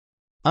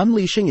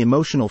Unleashing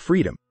emotional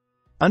freedom.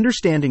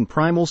 Understanding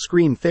primal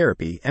scream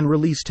therapy and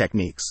release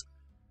techniques.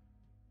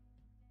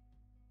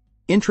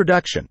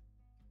 Introduction.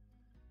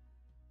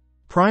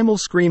 Primal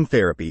scream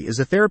therapy is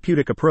a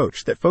therapeutic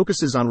approach that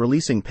focuses on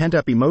releasing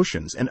pent-up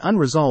emotions and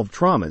unresolved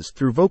traumas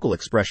through vocal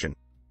expression,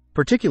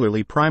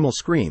 particularly primal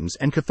screams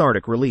and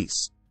cathartic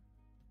release.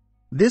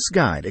 This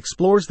guide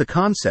explores the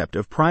concept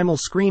of primal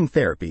scream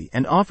therapy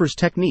and offers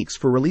techniques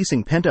for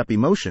releasing pent-up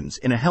emotions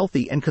in a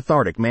healthy and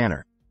cathartic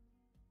manner.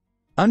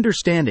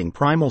 Understanding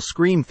primal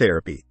scream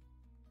therapy.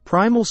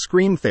 Primal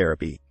scream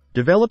therapy,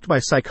 developed by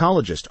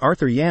psychologist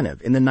Arthur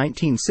Yanev in the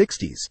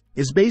 1960s,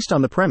 is based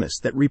on the premise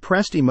that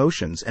repressed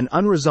emotions and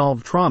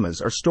unresolved traumas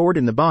are stored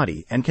in the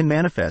body and can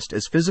manifest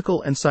as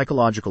physical and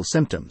psychological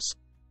symptoms.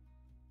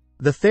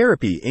 The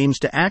therapy aims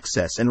to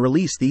access and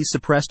release these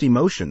suppressed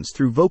emotions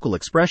through vocal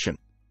expression,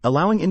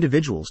 allowing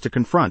individuals to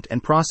confront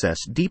and process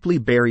deeply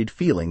buried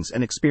feelings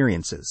and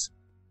experiences.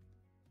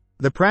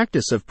 The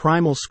practice of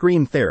primal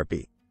scream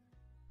therapy.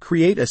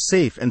 Create a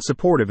safe and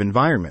supportive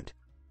environment.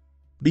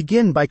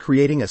 Begin by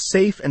creating a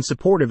safe and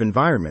supportive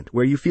environment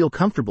where you feel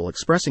comfortable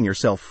expressing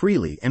yourself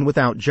freely and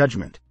without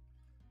judgment.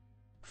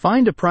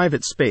 Find a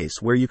private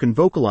space where you can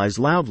vocalize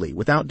loudly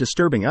without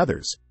disturbing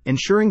others,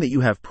 ensuring that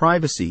you have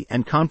privacy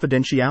and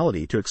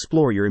confidentiality to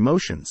explore your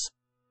emotions.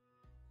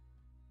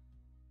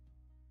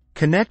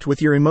 Connect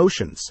with your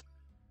emotions.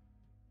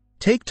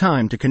 Take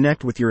time to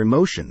connect with your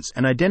emotions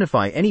and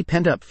identify any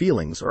pent-up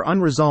feelings or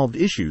unresolved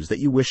issues that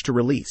you wish to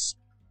release.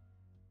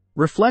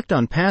 Reflect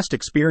on past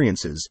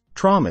experiences,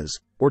 traumas,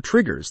 or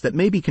triggers that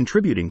may be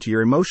contributing to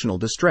your emotional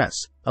distress,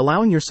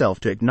 allowing yourself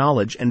to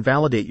acknowledge and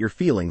validate your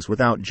feelings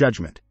without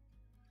judgment.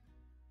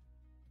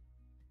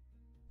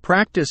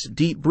 Practice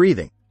deep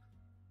breathing.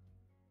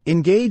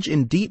 Engage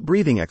in deep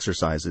breathing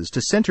exercises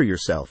to center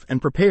yourself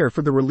and prepare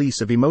for the release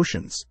of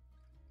emotions.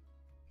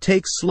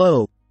 Take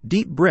slow,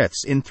 deep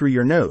breaths in through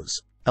your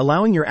nose,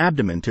 allowing your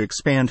abdomen to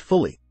expand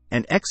fully,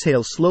 and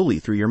exhale slowly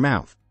through your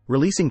mouth,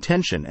 releasing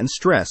tension and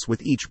stress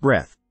with each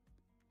breath.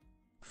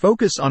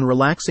 Focus on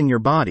relaxing your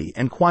body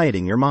and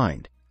quieting your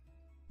mind.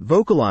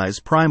 Vocalize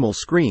primal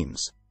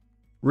screams.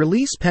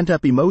 Release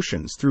pent-up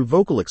emotions through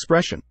vocal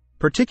expression,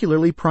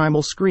 particularly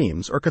primal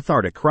screams or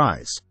cathartic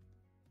cries.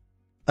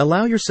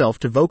 Allow yourself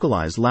to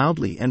vocalize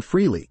loudly and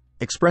freely,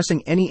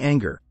 expressing any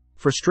anger,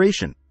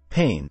 frustration,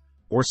 pain,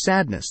 or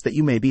sadness that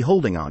you may be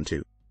holding on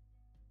to.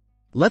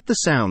 Let the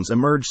sounds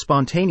emerge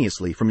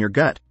spontaneously from your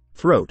gut,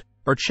 throat,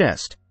 or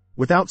chest,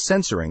 without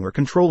censoring or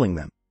controlling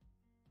them.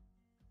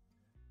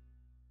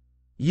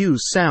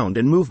 Use sound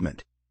and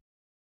movement.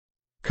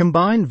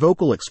 Combine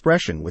vocal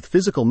expression with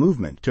physical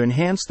movement to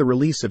enhance the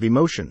release of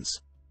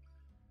emotions.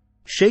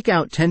 Shake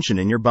out tension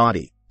in your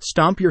body,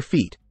 stomp your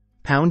feet,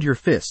 pound your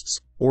fists,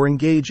 or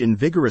engage in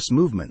vigorous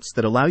movements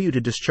that allow you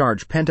to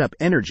discharge pent-up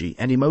energy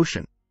and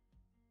emotion.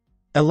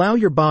 Allow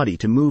your body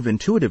to move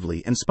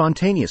intuitively and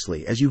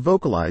spontaneously as you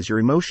vocalize your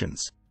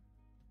emotions.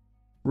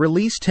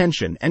 Release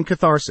tension and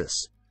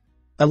catharsis.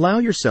 Allow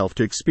yourself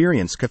to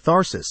experience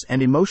catharsis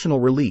and emotional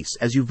release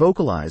as you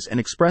vocalize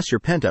and express your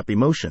pent-up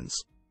emotions.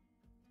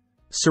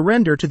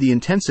 Surrender to the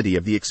intensity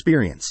of the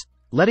experience,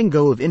 letting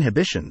go of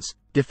inhibitions,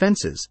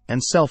 defenses,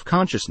 and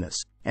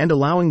self-consciousness, and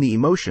allowing the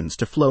emotions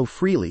to flow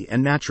freely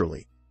and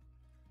naturally.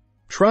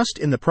 Trust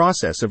in the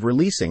process of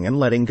releasing and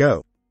letting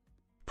go.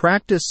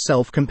 Practice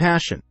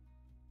self-compassion.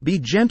 Be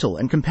gentle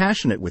and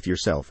compassionate with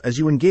yourself as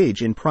you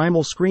engage in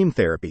primal scream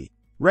therapy,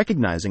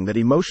 recognizing that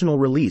emotional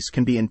release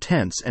can be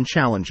intense and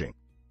challenging.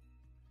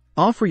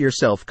 Offer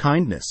yourself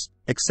kindness,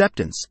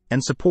 acceptance,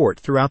 and support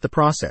throughout the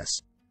process,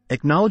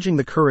 acknowledging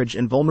the courage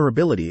and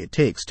vulnerability it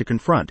takes to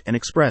confront and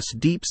express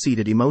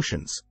deep-seated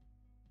emotions.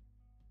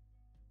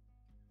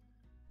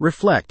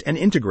 Reflect and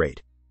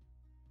integrate.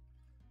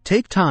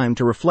 Take time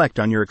to reflect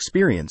on your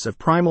experience of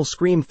primal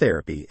scream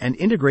therapy and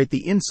integrate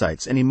the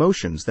insights and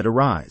emotions that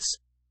arise.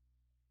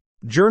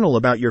 Journal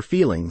about your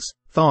feelings,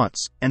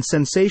 thoughts, and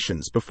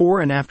sensations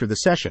before and after the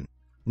session,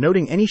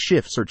 noting any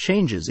shifts or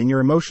changes in your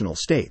emotional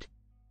state.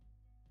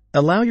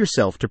 Allow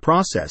yourself to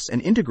process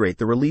and integrate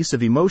the release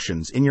of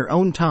emotions in your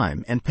own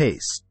time and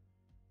pace.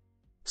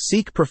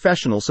 Seek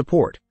professional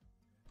support.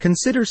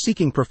 Consider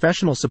seeking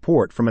professional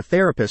support from a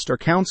therapist or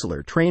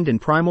counselor trained in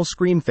primal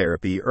scream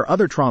therapy or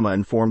other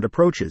trauma-informed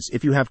approaches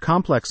if you have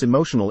complex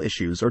emotional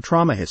issues or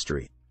trauma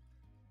history.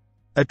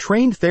 A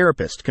trained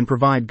therapist can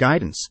provide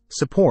guidance,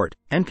 support,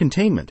 and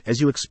containment as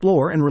you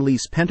explore and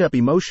release pent-up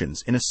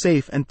emotions in a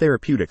safe and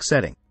therapeutic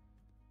setting.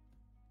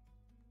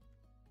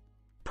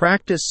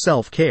 Practice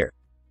self-care.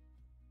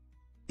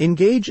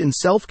 Engage in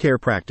self-care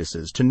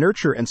practices to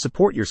nurture and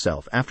support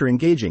yourself after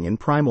engaging in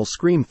primal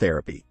scream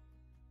therapy.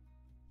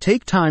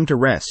 Take time to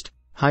rest,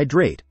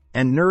 hydrate,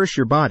 and nourish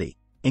your body,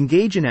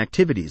 engage in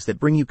activities that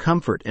bring you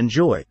comfort and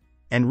joy,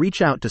 and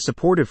reach out to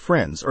supportive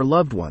friends or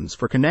loved ones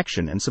for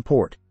connection and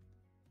support.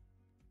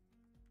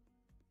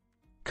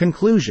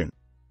 Conclusion.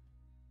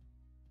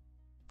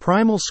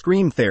 Primal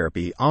scream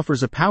therapy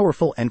offers a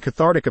powerful and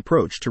cathartic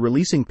approach to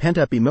releasing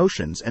pent-up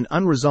emotions and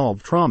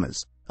unresolved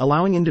traumas,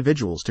 allowing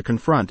individuals to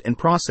confront and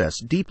process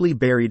deeply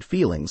buried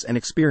feelings and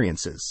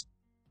experiences.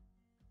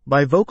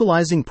 By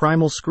vocalizing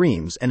primal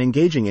screams and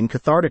engaging in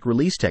cathartic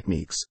release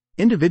techniques,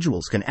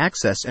 individuals can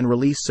access and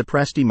release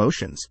suppressed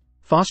emotions,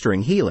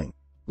 fostering healing,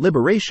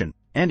 liberation,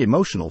 and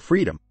emotional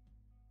freedom.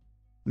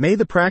 May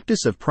the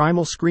practice of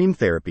primal scream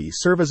therapy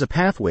serve as a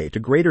pathway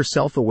to greater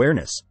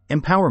self-awareness,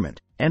 empowerment,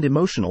 and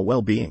emotional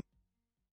well-being.